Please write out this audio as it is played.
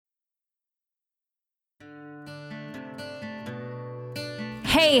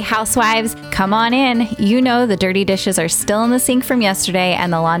Hey, housewives, come on in. You know the dirty dishes are still in the sink from yesterday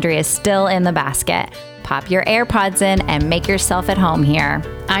and the laundry is still in the basket. Pop your AirPods in and make yourself at home here.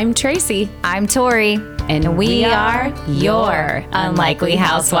 I'm Tracy. I'm Tori. And we are your Unlikely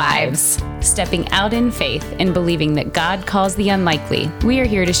Housewives. Stepping out in faith and believing that God calls the unlikely, we are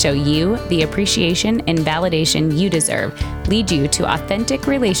here to show you the appreciation and validation you deserve, lead you to authentic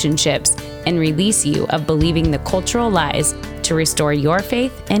relationships, and release you of believing the cultural lies to restore your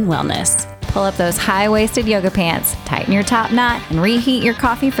faith and wellness. Pull up those high-waisted yoga pants, tighten your top knot, and reheat your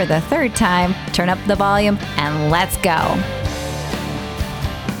coffee for the third time. Turn up the volume, and let's go.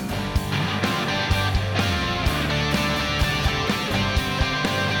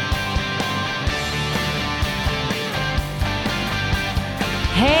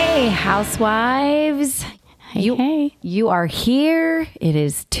 Hey, housewives. Hey. You are here. It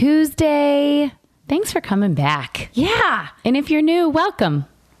is Tuesday. Thanks for coming back. Yeah. And if you're new, welcome.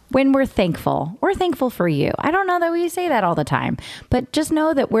 When we're thankful for you. I don't know that we say that all the time, but just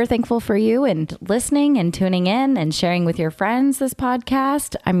know that we're thankful for you and listening and tuning in and sharing with your friends this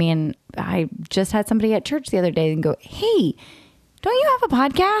podcast. I mean, I just had somebody at church the other day and go, "Hey, don't you have a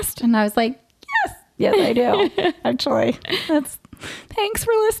podcast?" And I was like, yes, I do. Actually, thanks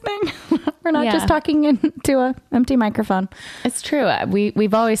for listening. We're not just talking into an empty microphone. It's true.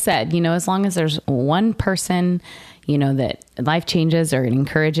 We've always said, as long as there's one person, that life changes or it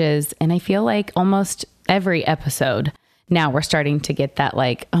encourages. And I feel like almost every episode now we're starting to get that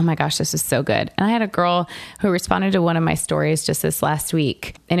like, oh my gosh, this is so good. And I had a girl who responded to one of my stories just this last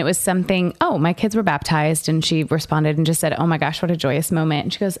week. And it was something, my kids were baptized. And she responded and just said, oh my gosh, what a joyous moment.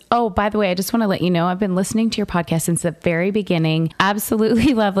 And she goes, oh, by the way, I just want to let you know, I've been listening to your podcast since the very beginning.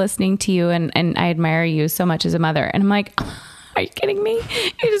 Absolutely love listening to you. And I admire you so much as a mother. And I'm like, are you kidding me?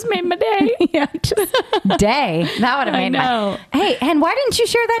 You just made my day. Yeah, just day. That would have made my... Hey, and why didn't you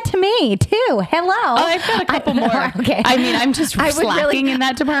share that to me too? Hello. Oh, I've got a couple more. Okay. I mean, I'm just slacking in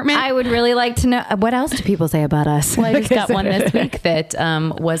that department. I would really like to know, what else do people say about us? Well, I just got one this week that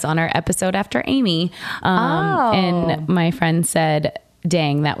was on our episode after Amy. And my friend said,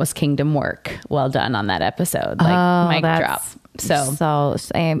 dang, that was kingdom work. Well done on that episode. Mic drop. So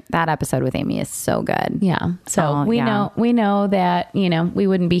that episode with Amy is so good. Yeah. So we know that, we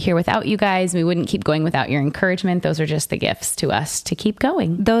wouldn't be here without you guys. We wouldn't keep going without your encouragement. Those are just the gifts to us to keep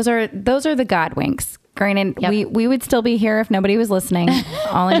going. Those are the God winks. Granted, we would still be here if nobody was listening,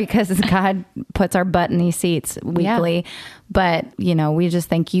 only because God puts our butt in these seats weekly. Yeah. But, we just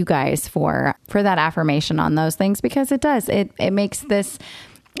thank you guys for that affirmation on those things, because it does. It makes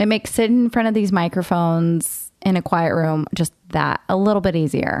sitting in front of these microphones in a quiet room just that a little bit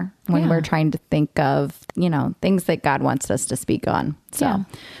easier when we're trying to think of, things that God wants us to speak on. So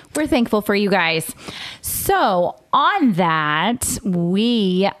we're thankful for you guys. So on that,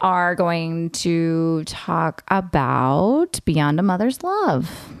 we are going to talk about Beyond a Mother's Love.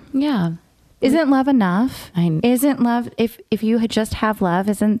 Yeah. Isn't love enough? Isn't love, if you had just have love,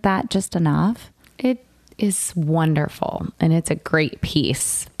 isn't that just enough? It is wonderful. And it's a great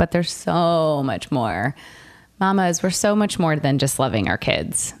piece, but there's so much more. Mamas, we're so much more than just loving our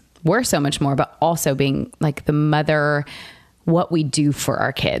kids. We're so much more, but also being like the mother, what we do for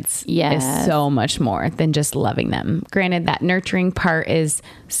our kids is so much more than just loving them. Granted, that nurturing part is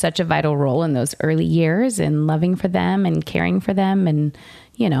such a vital role in those early years, and loving for them and caring for them and,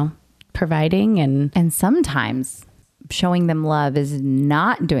 providing. And sometimes showing them love is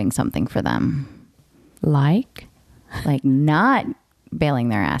not doing something for them. Like not bailing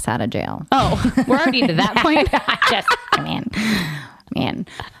their ass out of jail. Oh, we're already to that point. Man,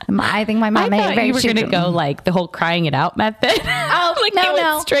 I think my mom. I thought you were going to go like the whole crying it out method. Oh, like no,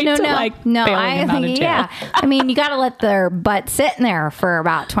 bailing them out of jail. Yeah. I mean, you got to let their butt sit in there for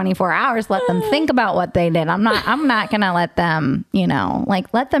about 24 hours. Let them think about what they did. I'm not going to let them,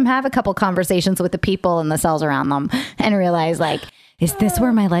 let them have a couple conversations with the people in the cells around them and realize, is this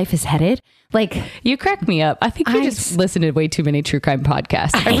where my life is headed? You crack me up. I think you just listen to way too many true crime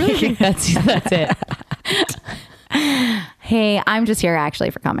podcasts. I really think that's it. Hey, I'm just here actually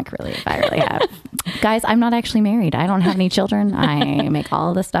for comic relief. I really have. Guys, I'm not actually married. I don't have any children. I make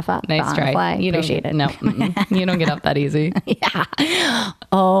all this stuff up. Nice try. Fly. You appreciate it. No, you don't get up that easy. Yeah.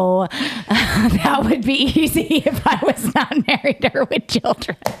 Oh, that would be easy if I was not married or with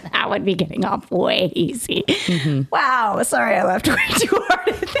children. That would be getting off way easy. Mm-hmm. Wow. Sorry, I laughed way too hard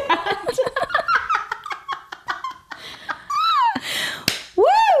at that.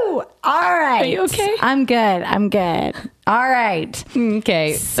 Woo! All right. Are you okay? I'm good. All right.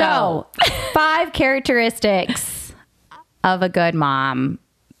 Okay. So 5 characteristics of a good mom,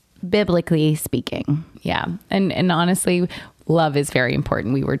 biblically speaking. Yeah. And honestly, love is very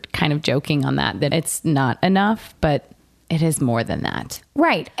important. We were kind of joking on that it's not enough, but it is more than that.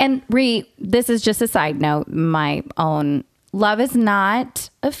 Right. And this is just a side note, my own. Love is not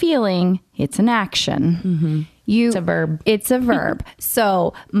a feeling, it's an action. It's a verb. It's a verb.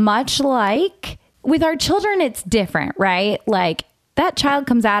 So much like with our children, it's different, right? Like that child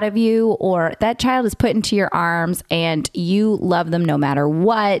comes out of you, or that child is put into your arms and you love them no matter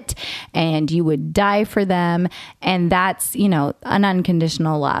what, and you would die for them. And that's, an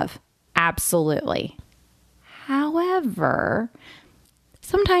unconditional love. Absolutely. However,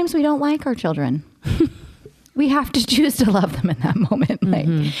 sometimes we don't like our children. We have to choose to love them in that moment.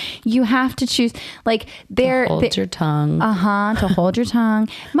 Like you have to choose, like to hold your tongue. To hold your tongue.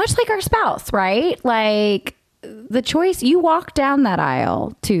 Much like our spouse, right? Like the choice, you walk down that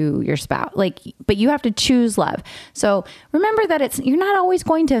aisle to your spouse, but you have to choose love. So remember that you're not always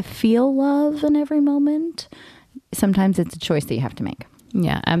going to feel love in every moment. Sometimes it's a choice that you have to make.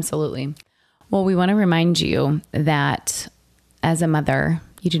 Yeah, absolutely. Well, we want to remind you that as a mother,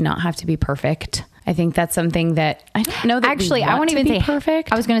 you do not have to be perfect. I think that's something that I don't know that actually, I won't even say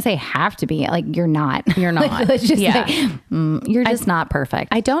perfect. I was going to say have to be, like you're not. You're not. Let's just say, you're just not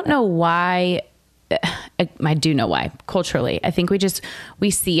perfect. I don't know why. I do know why. Culturally, I think we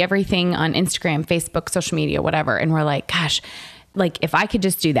see everything on Instagram, Facebook, social media, whatever, and we're like, gosh, like if I could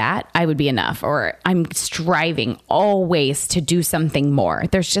just do that, I would be enough. Or I'm striving always to do something more.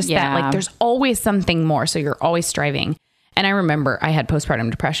 There's just that, like there's always something more. So you're always striving. And I remember I had postpartum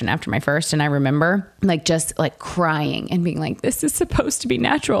depression after my first, and I remember just crying and being like, this is supposed to be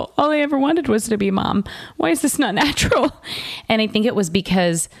natural. All I ever wanted was to be a mom. Why is this not natural? And I think it was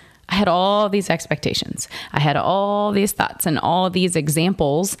because I had all these expectations. I had all these thoughts and all these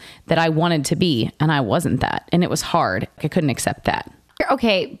examples that I wanted to be, and I wasn't that. And it was hard. I couldn't accept that.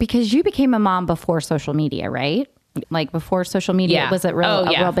 Okay, because you became a mom before social media, right? Like before social media, was it a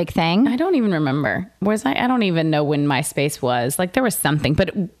real big thing? I don't even remember. I don't even know when MySpace was. Like there was something,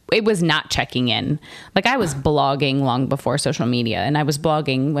 but it was not checking in. Like I was blogging long before social media, and I was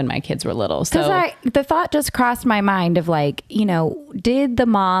blogging when my kids were little. So the thought just crossed my mind of did the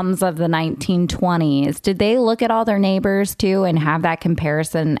moms of the 1920s, did they look at all their neighbors too and have that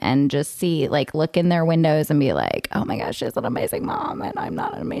comparison and just see, look in their windows and be like, oh my gosh, she's an amazing mom and I'm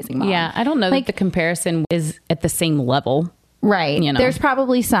not an amazing mom? Yeah, I don't know that the comparison is at the same level. Right. There's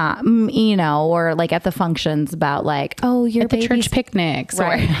probably some, or at the functions about your at the church picnics.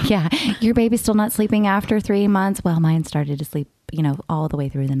 Right. Yeah. Your baby's still not sleeping after 3 months. Well, mine started to sleep, all the way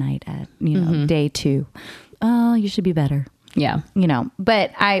through the night at, day 2. Oh, you should be better. Yeah.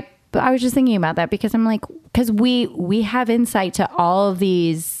 But I was just thinking about that because I'm like, because we have insight to all of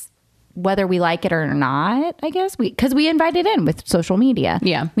these, whether we like it or not, I guess because we invite it in with social media.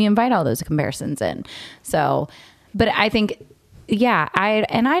 Yeah. We invite all those comparisons in. So, but I think,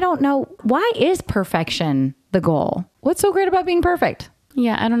 I don't know, why is perfection the goal? What's so great about being perfect?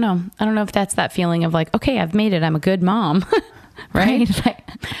 Yeah. I don't know. I don't know if that's that feeling of okay, I've made it. I'm a good mom. Right.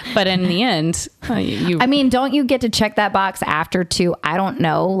 But in the end, don't you get to check that box after I don't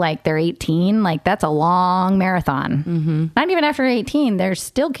know, they're 18, that's a long marathon. Mm-hmm. Not even after 18, there's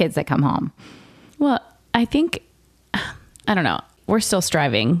still kids that come home. Well, I think, I don't know. We're still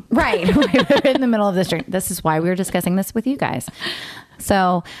striving. Right. We're in the middle of this journey. This is why we were discussing this with you guys.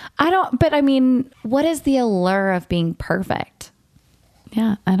 So what is the allure of being perfect?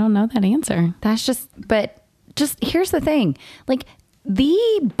 Yeah. I don't know that answer. Just here's the thing,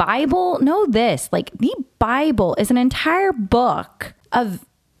 the Bible, know this, the Bible is an entire book of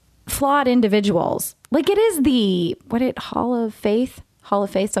flawed individuals. It is Hall of Faith.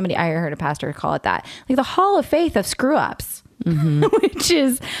 Somebody, I heard a pastor call it that, the Hall of Faith of screw ups, which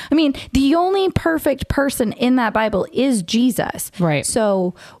is, the only perfect person in that Bible is Jesus. Right.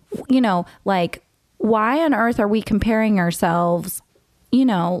 So, why on earth are we comparing ourselves,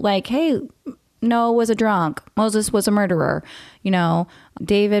 hey, Noah was a drunk. Moses was a murderer.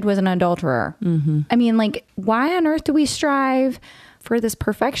 David was an adulterer. Mm-hmm. Why on earth do we strive for this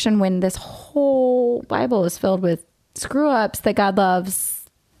perfection when this whole Bible is filled with screw ups that God loves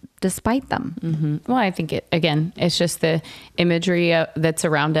despite them? Mm-hmm. Well, I think it's just the imagery that's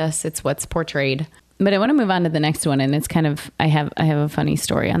around us. It's what's portrayed. But I want to move on to the next one. And it's kind of, I have a funny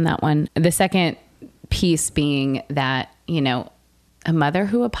story on that one. The second piece being that, a mother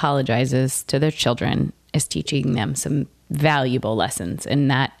who apologizes to their children is teaching them some valuable lessons.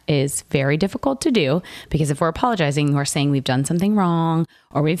 And that is very difficult to do because if we're apologizing, we're saying we've done something wrong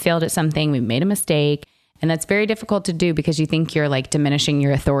or we've failed at something, we've made a mistake. And that's very difficult to do because you think you're like diminishing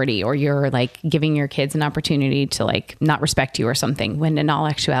your authority, or you're like giving your kids an opportunity to like not respect you or something, when in all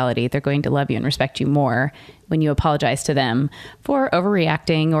actuality, they're going to love you and respect you more when you apologize to them for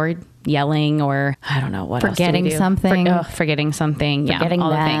overreacting or yelling, or I don't know what forgetting else do we do? something. Forgetting something. Forgetting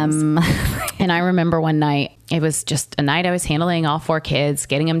all them. the things. And I remember one night, it was just a night I was handling all 4 kids,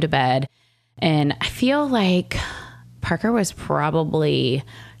 getting them to bed. And I feel like Parker was probably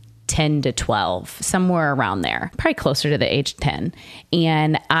 10 to 12, somewhere around there, probably closer to the age 10.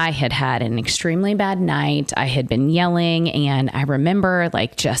 And I had had an extremely bad night. I had been yelling, and I remember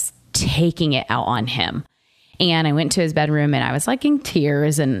like just taking it out on him. And I went to his bedroom and I was like in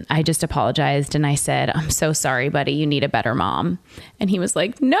tears, and I just apologized. And I said, "I'm so sorry, buddy. You need a better mom." And he was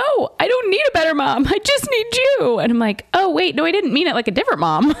like, "No, I don't need a better mom. I just need you." And I'm like, "Oh, wait, no, I didn't mean it like a different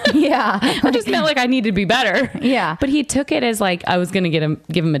mom." Yeah. I just meant like I need to be better. Yeah. But he took it as like I was going to give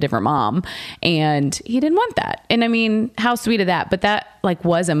him a different mom, and he didn't want that. And I mean, how sweet of that. But that like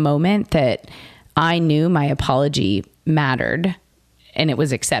was a moment that I knew my apology mattered and it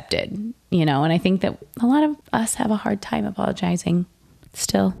was accepted, you know? And I think that a lot of us have a hard time apologizing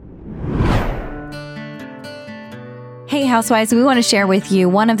still. Hey, Housewives, we want to share with you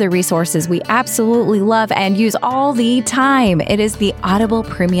one of the resources we absolutely love and use all the time. It is the Audible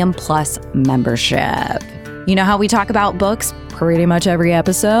Premium Plus membership. You know how we talk about books pretty much every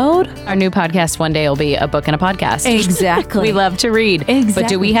episode? Our new podcast one day will be a book and a podcast. Exactly. We love to read. Exactly. But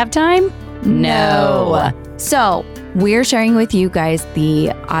do we have time? No. So we're sharing with you guys the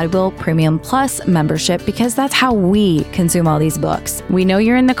Audible Premium Plus membership because that's how we consume all these books. We know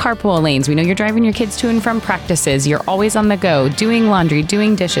you're in the carpool lanes. We know you're driving your kids to and from practices. You're always on the go, doing laundry,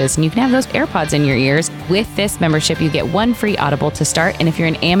 doing dishes, and you can have those AirPods in your ears. With this membership, you get 1 free Audible to start. And if you're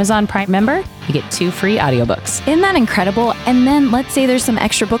an Amazon Prime member, you get 2 free audiobooks. Isn't that incredible? And then let's say there's some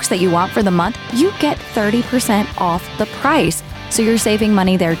extra books that you want for the month. You get 30% off the price. So you're saving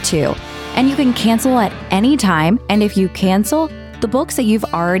money there too. And you can cancel at any time. And if you cancel, the books that you've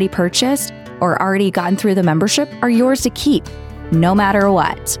already purchased or already gotten through the membership are yours to keep, no matter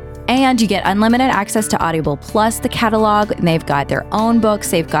what. And you get unlimited access to Audible Plus, the catalog, and they've got their own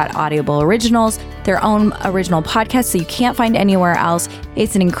books. They've got Audible Originals, their own original podcasts, so you can't find anywhere else.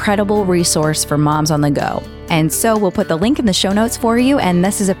 It's an incredible resource for moms on the go. And so we'll put the link in the show notes for you. And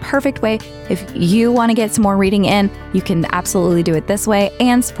this is a perfect way. If you want to get some more reading in, you can absolutely do it this way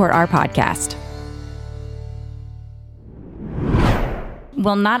and support our podcast.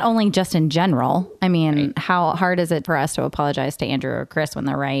 Well, not only just in general. I mean, How hard is it for us to apologize to Andrew or Chris when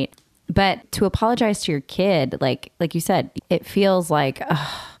they're right? But to apologize to your kid, like you said, it feels like,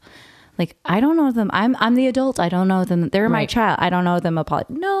 like, I don't know them. I'm the adult. I don't know them. They're my child. I don't know them.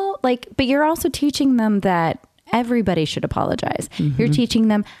 No, like, but you're also teaching them that everybody should apologize. Mm-hmm. You're teaching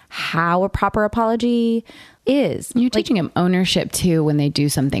them how a proper apology is. You're teaching them ownership too when they do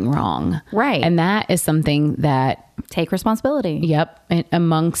something wrong. Right. And that is something that... Take responsibility. Yep.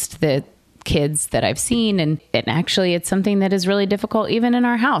 Amongst the kids that I've seen. And actually it's something that is really difficult even in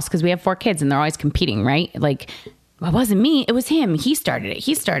our house because we have 4 kids and they're always competing, right? Like, it wasn't me, it was him. He started it,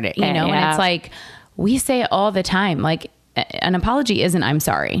 you know? Yeah. And it's like, we say it all the time. Like, an apology isn't, "I'm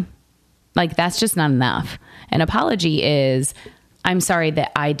sorry." Like, that's just not enough. An apology is, "I'm sorry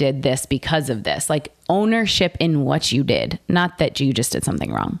that I did this because of this." Like, ownership in what you did, not that you just did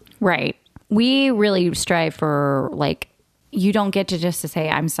something wrong. Right. We really strive for, like, you don't get to just to say,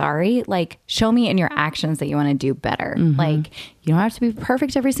 "I'm sorry." Like, show me in your actions that you want to do better. Mm-hmm. Like, you don't have to be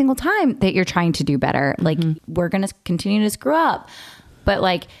perfect every single time that you're trying to do better. Mm-hmm. Like, we're going to continue to screw up. But,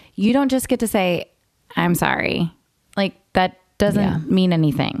 like, you don't just get to say, "I'm sorry." Like, that doesn't mean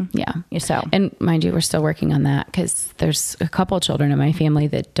anything. Yeah. So, and mind you, we're still working on that because there's a couple of children in my family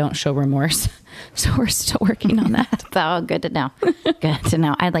that don't show remorse. So we're still working on that. Oh, good to know. Good to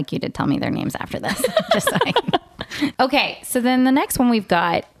know. I'd like you to tell me their names after this. Just so I know. Okay. So then the next one we've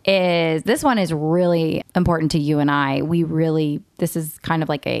got is, this one is really important to you and I. This is kind of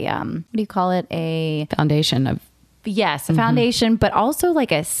like a, what do you call it? A foundation of... Yes, a foundation, but also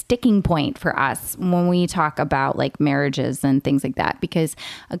like a sticking point for us when we talk about like marriages and things like that, because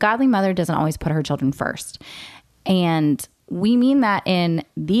a godly mother doesn't always put her children first. And we mean that in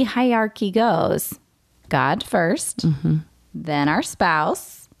the hierarchy goes God first, then our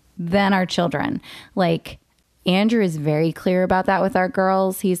spouse, then our children. Like, Andrew is very clear about that with our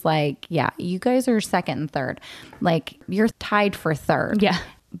girls. He's like, yeah, you guys are second and third. Like, you're tied for third. Yeah.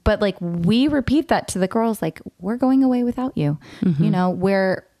 But like, we repeat that to the girls, like, we're going away without you. You know,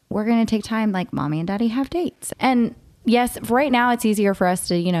 we're going to take time, like, mommy and daddy have dates. And yes, right now it's easier for us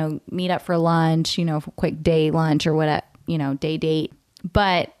to, you know, meet up for lunch, you know, for quick day lunch or whatever, you know, day date.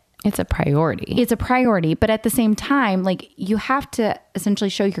 But It's a priority. It's a priority. But at the same time, like, you have to essentially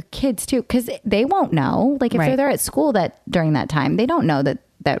show your kids too, because they won't know. Like, if they're there at school that during that time, they don't know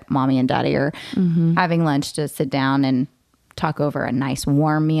that mommy and daddy are having lunch to sit down and talk over a nice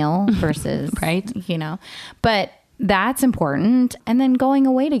warm meal versus, you know, but that's important. And then going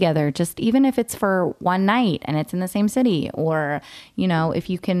away together, just even if it's for one night and it's in the same city, or, you know, if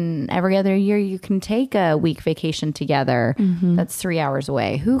you can every other year, you can take a week vacation together. That's 3 hours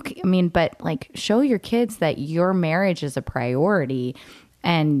away. But like, show your kids that your marriage is a priority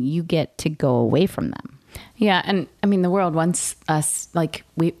and you get to go away from them. Yeah. And I mean, the world wants us, like,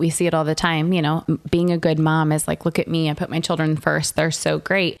 we see it all the time, you know, being a good mom is like, look at me, I put my children first. They're so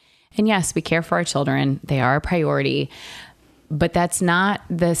great. And yes, we care for our children. They are a priority, but that's not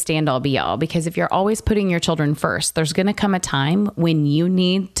the stand all be all, because if you're always putting your children first, there's going to come a time when you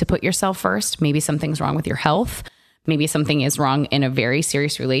need to put yourself first. Maybe something's wrong with your health. Maybe something is wrong in a very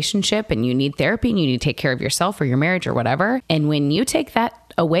serious relationship and you need therapy and you need to take care of yourself or your marriage or whatever. And when you take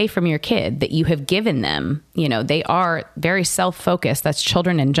that away from your kid that you have given them, you know, they are very self-focused. That's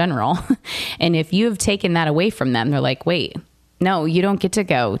children in general. And if you have taken that away from them, they're like, wait, no, you don't get to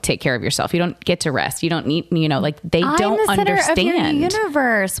go take care of yourself. You don't get to rest. You don't need, you know, like, they don't understand. I'm the center of your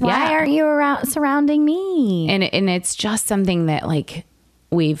universe. Why aren't you surrounding me? And it's just something that, like,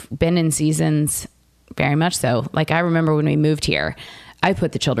 we've been in seasons, very much so. Like, I remember when we moved here, I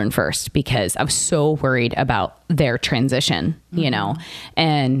put the children first because I was so worried about their transition, you know,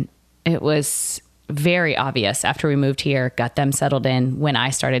 and it was very obvious after we moved here, got them settled in, when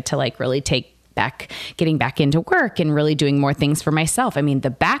I started to, like, really getting back into work and really doing more things for myself. I mean,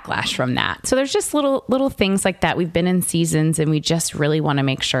 the backlash from that. So there's just little things like that. We've been in seasons and we just really want to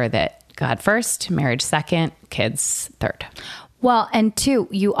make sure that God first, marriage second, kids third. Well, and two,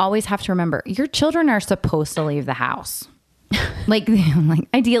 you always have to remember your children are supposed to leave the house. like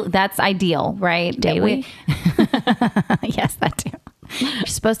ideal. That's ideal, right? Daily. Yes, that too. You're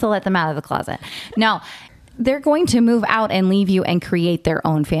supposed to let them out of the closet. No, they're going to move out and leave you and create their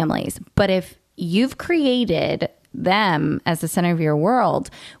own families. But if you've created them as the center of your world,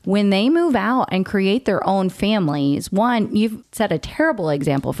 when they move out and create their own families, one, you've set a terrible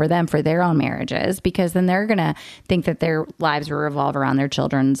example for them for their own marriages, because then they're going to think that their lives will revolve around their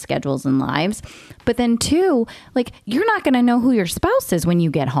children's schedules and lives. But then two, like, you're not going to know who your spouse is when you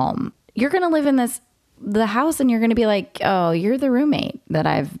get home. You're going to live in the house and you're going to be like, oh, you're the roommate that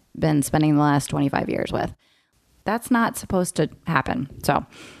I've been spending the last 25 years with. That's not supposed to happen. So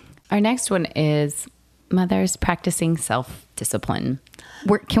our next one is mothers practicing self-discipline.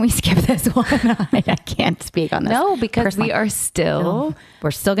 Can we skip this one? I can't speak on this. No, because we are we're still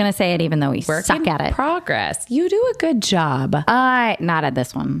going to say it even though we suck at it. Progress. You do a good job. Not at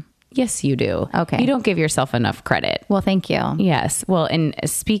this one. Yes, you do. Okay. You don't give yourself enough credit. Well, thank you. Yes. Well, and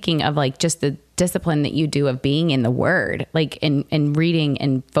speaking of, like, just the discipline that you do of being in the Word, like, in reading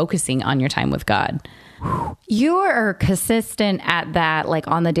and focusing on your time with God. You are consistent at that, like,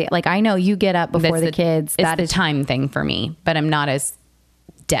 on the day. Like, I know you get up before the kids. It's the time thing for me, but I'm not as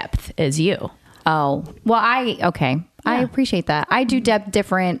depth as you. Oh, well, I appreciate that. I do depth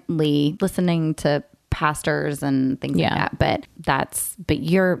differently, listening to pastors and things like that. But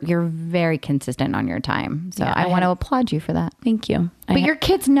you're very consistent on your time. So I want to applaud you for that. Thank you. But your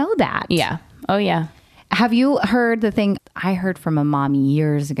kids know that. Yeah. Oh, yeah. Have you heard the thing I heard from a mom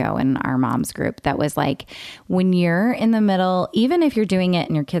years ago in our mom's group that was like, when you're in the middle, even if you're doing it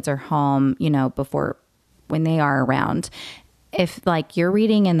and your kids are home, you know, when they are around, if, like, you're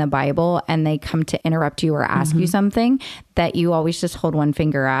reading in the Bible and they come to interrupt you or ask you something, that you always just hold one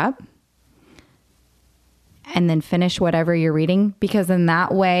finger up and then finish whatever you're reading, because in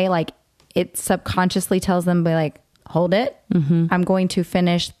that way, like, it subconsciously tells them, be like, hold it. I'm going to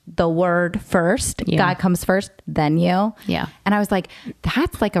finish the word first. Yeah. God comes first, then you. Yeah. And I was like,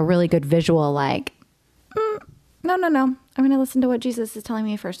 that's like a really good visual, like, no. I'm going to listen to what Jesus is telling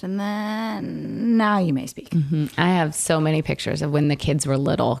me first, and then now you may speak. I have so many pictures of when the kids were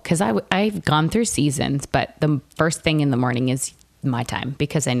little, because I've gone through seasons, but the first thing in the morning is my time,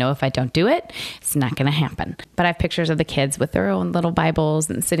 because I know if I don't do it, it's not going to happen. But I have pictures of the kids with their own little Bibles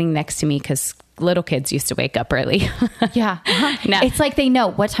and sitting next to me, because little kids used to wake up early. Yeah. Now, it's like they know,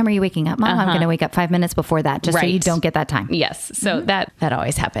 what time are you waking up, Mom? I'm going to wake up 5 minutes before that, just so you don't get that time. Yes. So that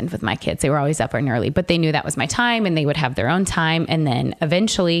always happened with my kids. They were always up and early, but they knew that was my time, and they would have their own time. And then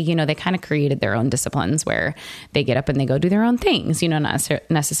eventually, you know, they kind of created their own disciplines where they get up and they go do their own things, you know, not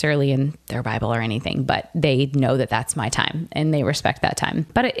necessarily in their Bible or anything, but they know that that's my time and they respect that time.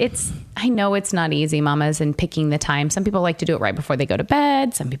 But I know it's not easy, mamas, and picking the time. Some people like to do it right before they go to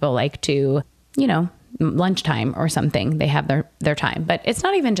bed. Some people like to, you know, lunchtime or something, they have their time. But it's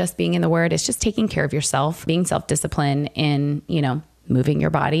not even just being in the Word. It's just taking care of yourself, being self-disciplined in, moving your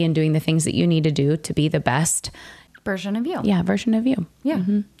body and doing the things that you need to do to be the best version of you. Yeah, version of you. Yeah,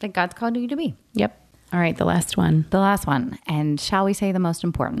 that God's called you to be. Yep. All right, the last one. And shall we say the most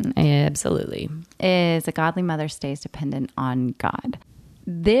important? Absolutely. Is a godly mother stays dependent on God.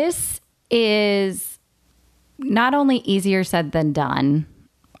 This is not only easier said than done,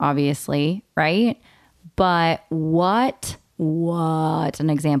 obviously, right? But what an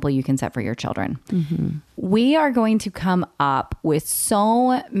example you can set for your children. We are going to come up with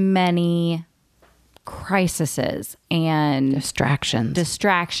so many crises and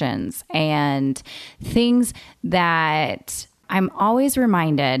distractions and things that I'm always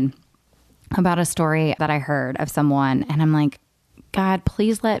reminded about a story that I heard of someone, and I'm like, God,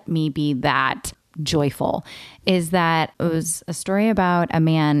 please let me be that joyful. Is that it was a story about a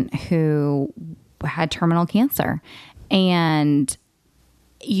man who had terminal cancer, and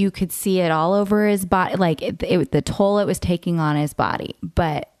you could see it all over his body, like the toll it was taking on his body.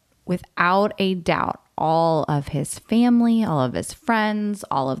 But without a doubt, all of his family, all of his friends,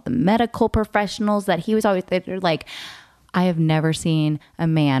 all of the medical professionals that he was always, they're like, I have never seen a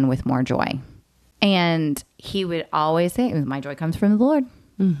man with more joy. And he would always say, my joy comes from the Lord.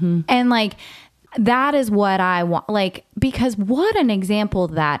 And like, that is what I want, like, because what an example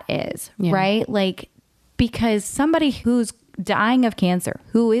that is, right? Like, because somebody who's dying of cancer,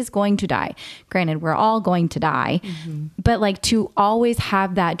 who is going to die, granted, we're all going to die, but like to always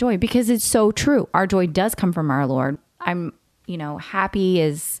have that joy, because it's so true. Our joy does come from our Lord. I'm, happy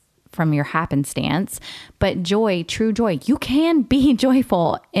is from your happenstance, but joy, true joy, you can be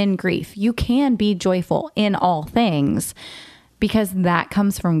joyful in grief. You can be joyful in all things, because that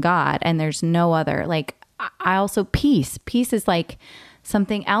comes from God, and there's no other. Like, I also peace is like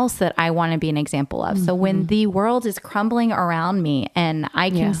something else that I want to be an example of. So when the world is crumbling around me and I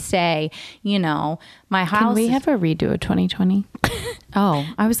can say, my house. Can we have a redo of 2020? Oh,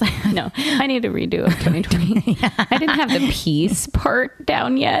 I was like, no, I need a redo of 2020. I didn't have the peace part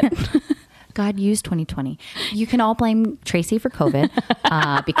down yet. God used 2020. You can all blame Tracy for COVID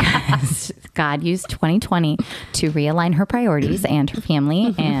because God used 2020 to realign her priorities and her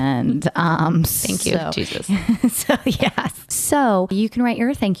family. And thank you, Jesus. So yes. So you can write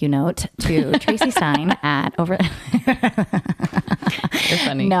your thank you note to Tracy Stein at over. You're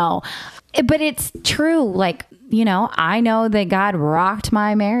funny. No, but it's true. Like, I know that God rocked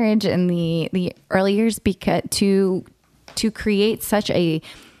my marriage in the early years because to create such a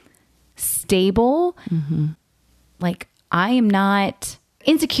stable, like, I am not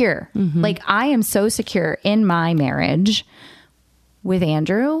insecure. Like, I am so secure in my marriage with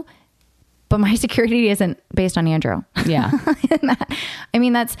Andrew, but my security isn't based on Andrew. Yeah. I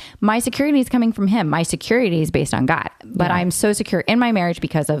mean, that's my security is coming from him. My security is based on God, but I'm so secure in my marriage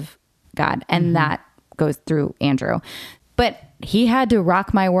because of God. And that goes through Andrew, but he had to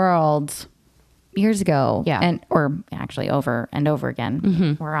rock my world years ago, or actually over and over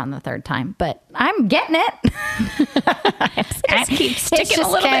again. We're on the third time, but I'm getting it. Just keep sticking a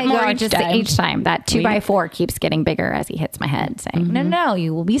little bit more each time. That 2x4 keeps getting bigger as he hits my head, saying, no,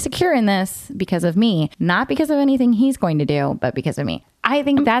 you will be secure in this because of me, not because of anything he's going to do, but because of me. I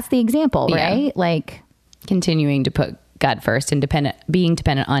think that's the example, right? Like, continuing to put God first and being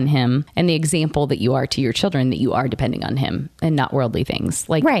dependent on him, and the example that you are to your children, that you are depending on him and not worldly things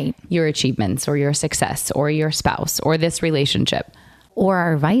like your achievements or your success or your spouse or this relationship or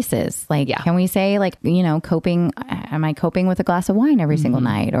our vices. Like, can we say, like, coping, am I coping with a glass of wine every single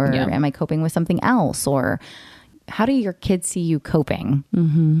night, or am I coping with something else? Or how do your kids see you coping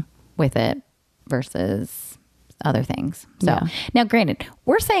with it versus other things? So now, granted,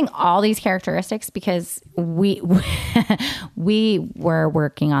 we're saying all these characteristics because we were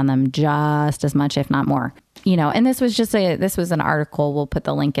working on them just as much, if not more, and this was an article. We'll put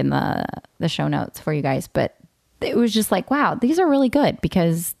the link in the show notes for you guys, but it was just like, wow, these are really good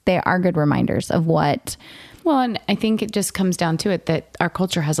because they are good reminders of what. Well, and I think it just comes down to it that our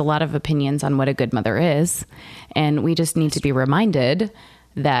culture has a lot of opinions on what a good mother is, and we just need to be reminded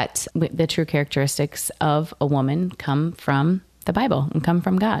that the true characteristics of a woman come from the Bible and come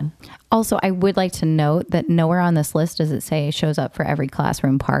from God. Also, I would like to note that nowhere on this list does it say it shows up for every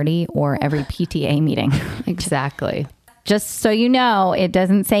classroom party or every PTA meeting. Exactly. Just so you know, it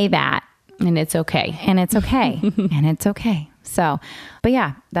doesn't say that. And it's okay. And it's okay. And it's okay. So, but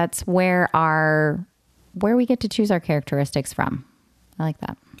yeah, that's where we get to choose our characteristics from. I like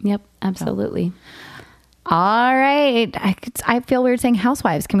that. Yep, absolutely. So. All right. I feel weird saying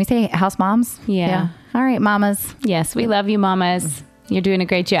housewives. Can we say house moms? Yeah. All right, mamas. Yes, we love you, mamas. You're doing a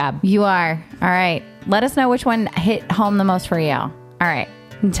great job. You are. All right. Let us know which one hit home the most for you. All right.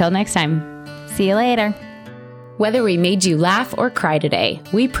 Until next time. See you later. Whether we made you laugh or cry today,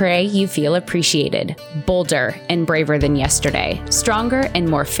 we pray you feel appreciated, bolder and braver than yesterday, stronger and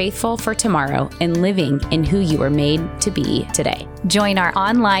more faithful for tomorrow, and living in who you were made to be today. Join our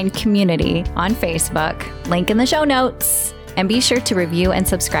online community on Facebook, link in the show notes, and be sure to review and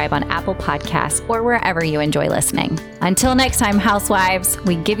subscribe on Apple Podcasts or wherever you enjoy listening. Until next time, housewives,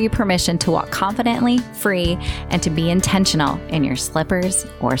 we give you permission to walk confidently, free, and to be intentional in your slippers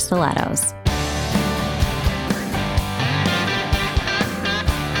or stilettos.